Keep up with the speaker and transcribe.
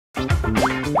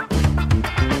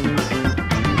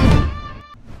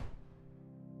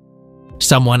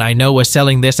Someone I know was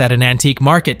selling this at an antique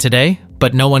market today,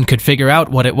 but no one could figure out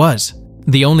what it was.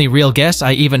 The only real guess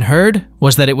I even heard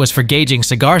was that it was for gauging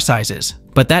cigar sizes,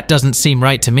 but that doesn't seem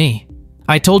right to me.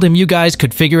 I told him you guys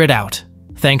could figure it out.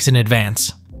 Thanks in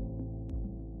advance.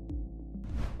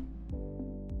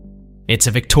 It's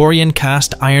a Victorian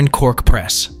cast iron cork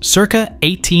press, circa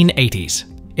 1880s.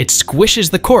 It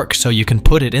squishes the cork so you can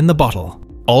put it in the bottle.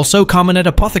 Also common at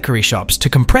apothecary shops to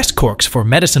compress corks for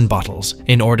medicine bottles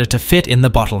in order to fit in the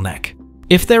bottleneck.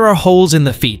 If there are holes in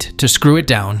the feet to screw it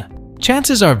down,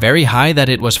 chances are very high that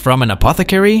it was from an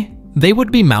apothecary. They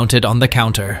would be mounted on the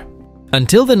counter.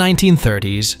 Until the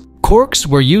 1930s, corks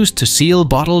were used to seal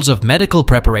bottles of medical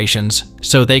preparations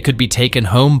so they could be taken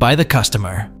home by the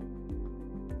customer.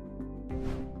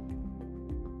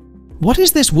 What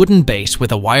is this wooden base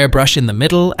with a wire brush in the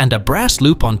middle and a brass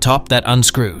loop on top that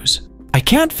unscrews? I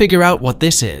can't figure out what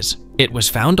this is. It was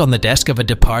found on the desk of a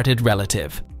departed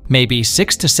relative, maybe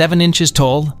 6 to 7 inches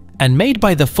tall, and made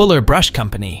by the Fuller Brush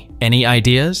Company. Any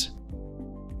ideas?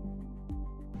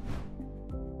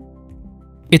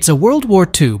 It's a World War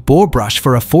II bore brush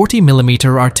for a 40mm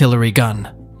artillery gun.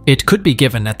 It could be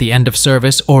given at the end of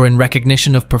service or in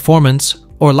recognition of performance,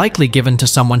 or likely given to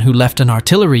someone who left an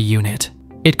artillery unit.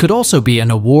 It could also be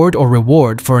an award or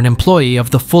reward for an employee of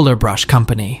the Fuller Brush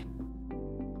Company.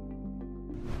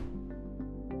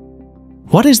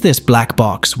 What is this black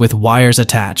box with wires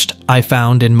attached I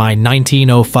found in my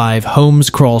 1905 Holmes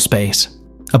crawl space?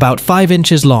 About 5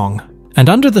 inches long, and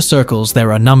under the circles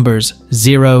there are numbers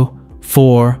 0,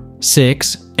 4,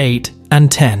 6, 8, and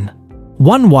 10.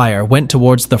 One wire went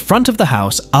towards the front of the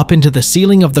house up into the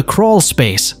ceiling of the crawl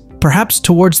space, perhaps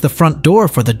towards the front door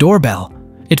for the doorbell.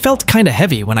 It felt kinda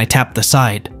heavy when I tapped the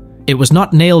side. It was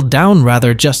not nailed down,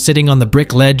 rather just sitting on the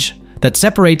brick ledge that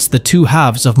separates the two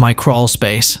halves of my crawl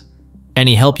space.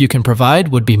 Any help you can provide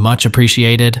would be much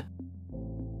appreciated.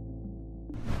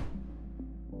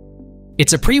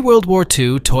 It's a pre-World War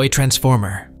II toy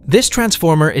transformer. This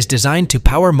transformer is designed to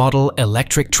power model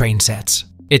electric train sets.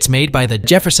 It's made by the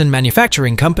Jefferson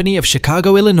Manufacturing Company of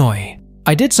Chicago, Illinois.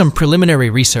 I did some preliminary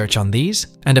research on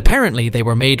these, and apparently they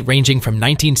were made ranging from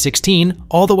 1916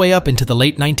 all the way up into the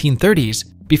late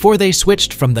 1930s before they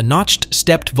switched from the notched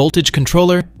stepped voltage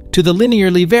controller to the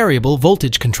linearly variable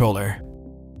voltage controller.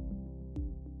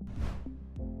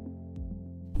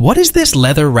 What is this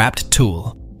leather-wrapped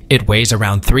tool? It weighs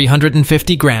around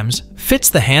 350 grams,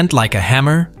 fits the hand like a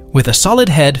hammer, with a solid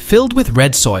head filled with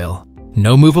red soil.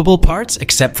 No movable parts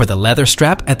except for the leather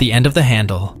strap at the end of the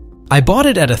handle. I bought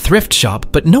it at a thrift shop,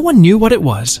 but no one knew what it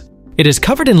was. It is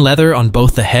covered in leather on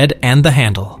both the head and the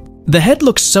handle. The head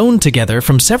looks sewn together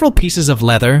from several pieces of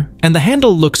leather, and the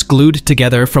handle looks glued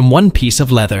together from one piece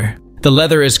of leather. The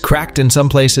leather is cracked in some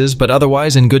places, but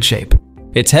otherwise in good shape.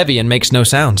 It's heavy and makes no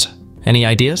sounds. Any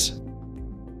ideas?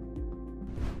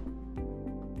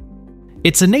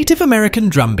 It's a Native American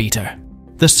drum beater.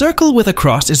 The circle with a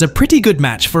cross is a pretty good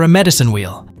match for a medicine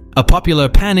wheel, a popular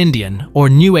pan-Indian or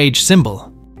New Age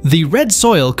symbol. The red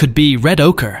soil could be red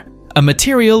ochre, a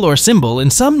material or symbol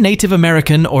in some Native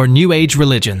American or New Age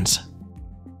religions.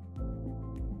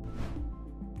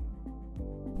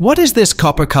 What is this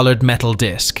copper-colored metal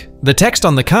disc? The text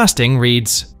on the casting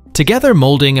reads, "Together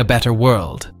molding a better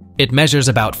world." It measures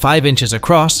about 5 inches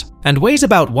across and weighs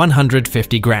about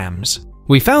 150 grams.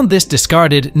 We found this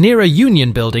discarded near a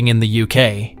union building in the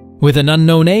UK. With an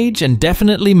unknown age and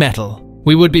definitely metal.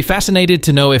 We would be fascinated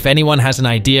to know if anyone has an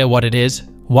idea what it is,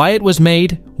 why it was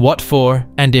made, what for,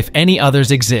 and if any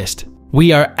others exist.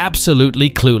 We are absolutely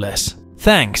clueless.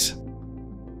 Thanks.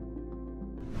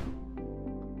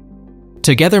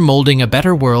 "Together molding a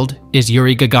better world" is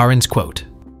Yuri Gagarin's quote.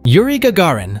 Yuri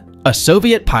Gagarin, a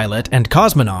Soviet pilot and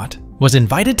cosmonaut, was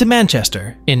invited to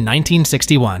Manchester in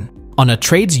 1961 on a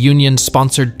trades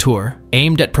union-sponsored tour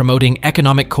aimed at promoting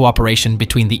economic cooperation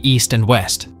between the East and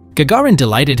West. Gagarin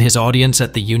delighted his audience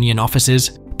at the union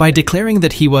offices by declaring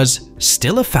that he was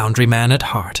still a foundry man at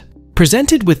heart.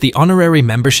 Presented with the honorary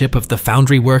membership of the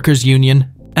Foundry Workers Union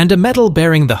and a medal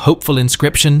bearing the hopeful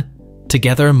inscription,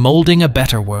 "Together molding a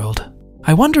better world."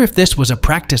 I wonder if this was a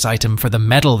practice item for the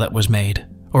medal that was made,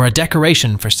 or a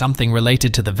decoration for something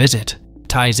related to the visit.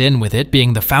 Ties in with it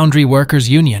being the Foundry Workers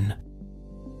Union.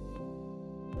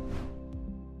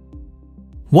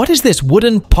 What is this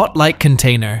wooden pot-like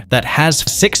container that has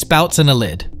 6 spouts and a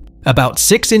lid? About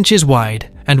 6 inches wide,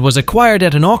 and was acquired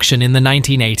at an auction in the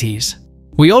 1980s.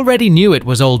 We already knew it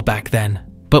was old back then,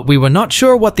 but we were not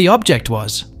sure what the object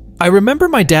was. I remember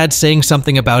my dad saying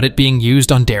something about it being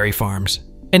used on dairy farms.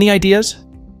 Any ideas?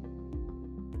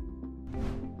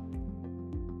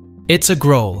 It's a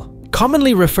grole,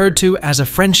 commonly referred to as a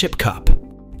friendship cup.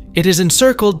 It is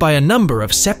encircled by a number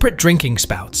of separate drinking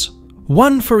spouts,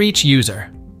 one for each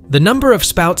user. The number of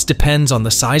spouts depends on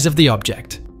the size of the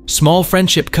object. Small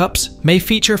friendship cups may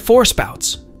feature 4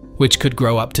 spouts, which could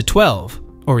grow up to 12,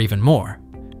 or even more.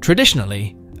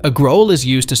 Traditionally, a grole is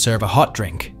used to serve a hot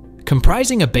drink,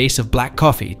 comprising a base of black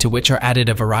coffee to which are added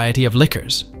a variety of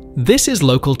liquors. This is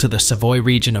local to the Savoy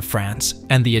region of France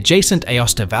and the adjacent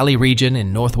Aosta Valley region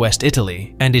in northwest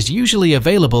Italy, and is usually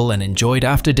available and enjoyed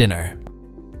after dinner.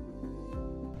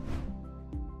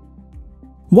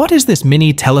 What is this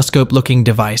mini telescope-looking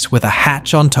device with a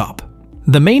hatch on top?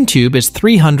 The main tube is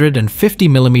 350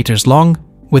 millimeters long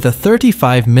with a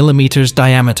 35 millimeters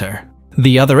diameter.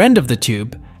 The other end of the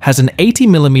tube has an 80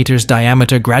 millimeters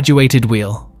diameter graduated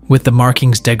wheel with the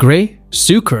markings degré,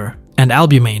 sucre, and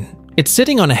albumin. It's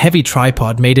sitting on a heavy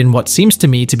tripod made in what seems to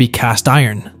me to be cast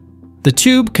iron. The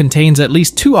tube contains at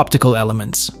least 2 optical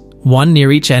elements, one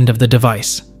near each end of the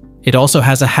device. It also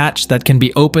has a hatch that can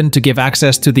be opened to give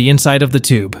access to the inside of the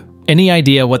tube. Any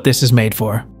idea what this is made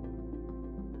for?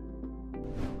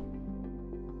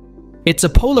 It's a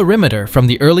polarimeter from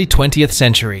the early 20th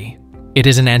century. It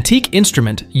is an antique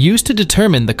instrument used to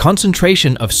determine the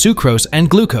concentration of sucrose and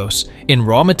glucose in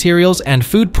raw materials and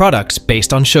food products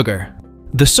based on sugar.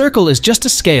 The circle is just a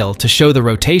scale to show the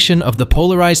rotation of the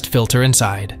polarized filter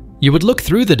inside. You would look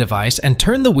through the device and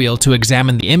turn the wheel to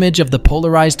examine the image of the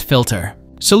polarized filter.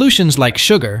 Solutions like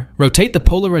sugar rotate the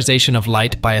polarization of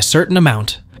light by a certain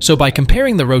amount, so by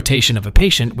comparing the rotation of a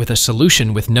patient with a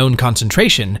solution with known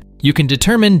concentration, you can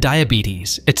determine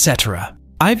diabetes, etc.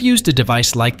 I've used a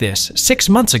device like this 6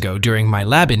 months ago during my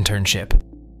lab internship.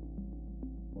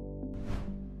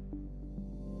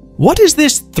 What is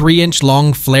this 3-inch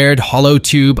long flared hollow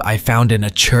tube I found in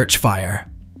a church fire?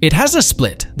 It has a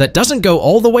split that doesn't go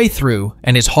all the way through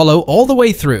and is hollow all the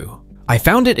way through. I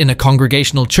found it in a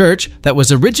congregational church that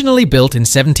was originally built in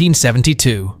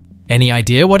 1772. Any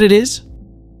idea what it is?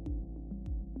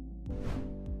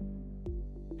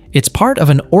 It's part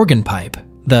of an organ pipe,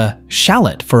 the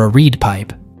shallot for a reed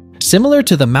pipe, similar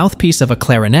to the mouthpiece of a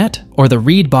clarinet or the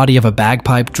reed body of a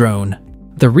bagpipe drone.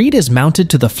 The reed is mounted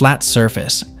to the flat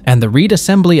surface, and the reed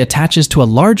assembly attaches to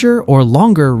a larger or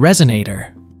longer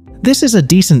resonator. This is a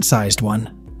decent-sized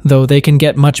one, though they can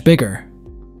get much bigger.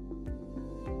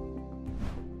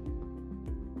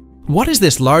 What is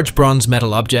this large bronze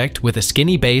metal object with a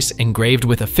skinny base engraved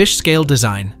with a fish scale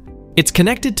design? It's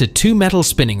connected to 2 metal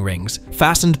spinning rings,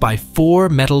 fastened by 4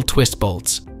 metal twist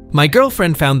bolts. My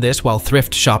girlfriend found this while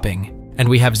thrift shopping, and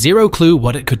we have zero clue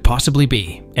what it could possibly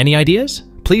be. Any ideas?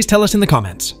 Please tell us in the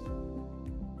comments.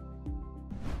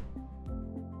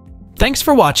 Thanks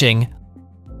for watching.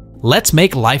 Let's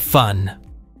make life fun.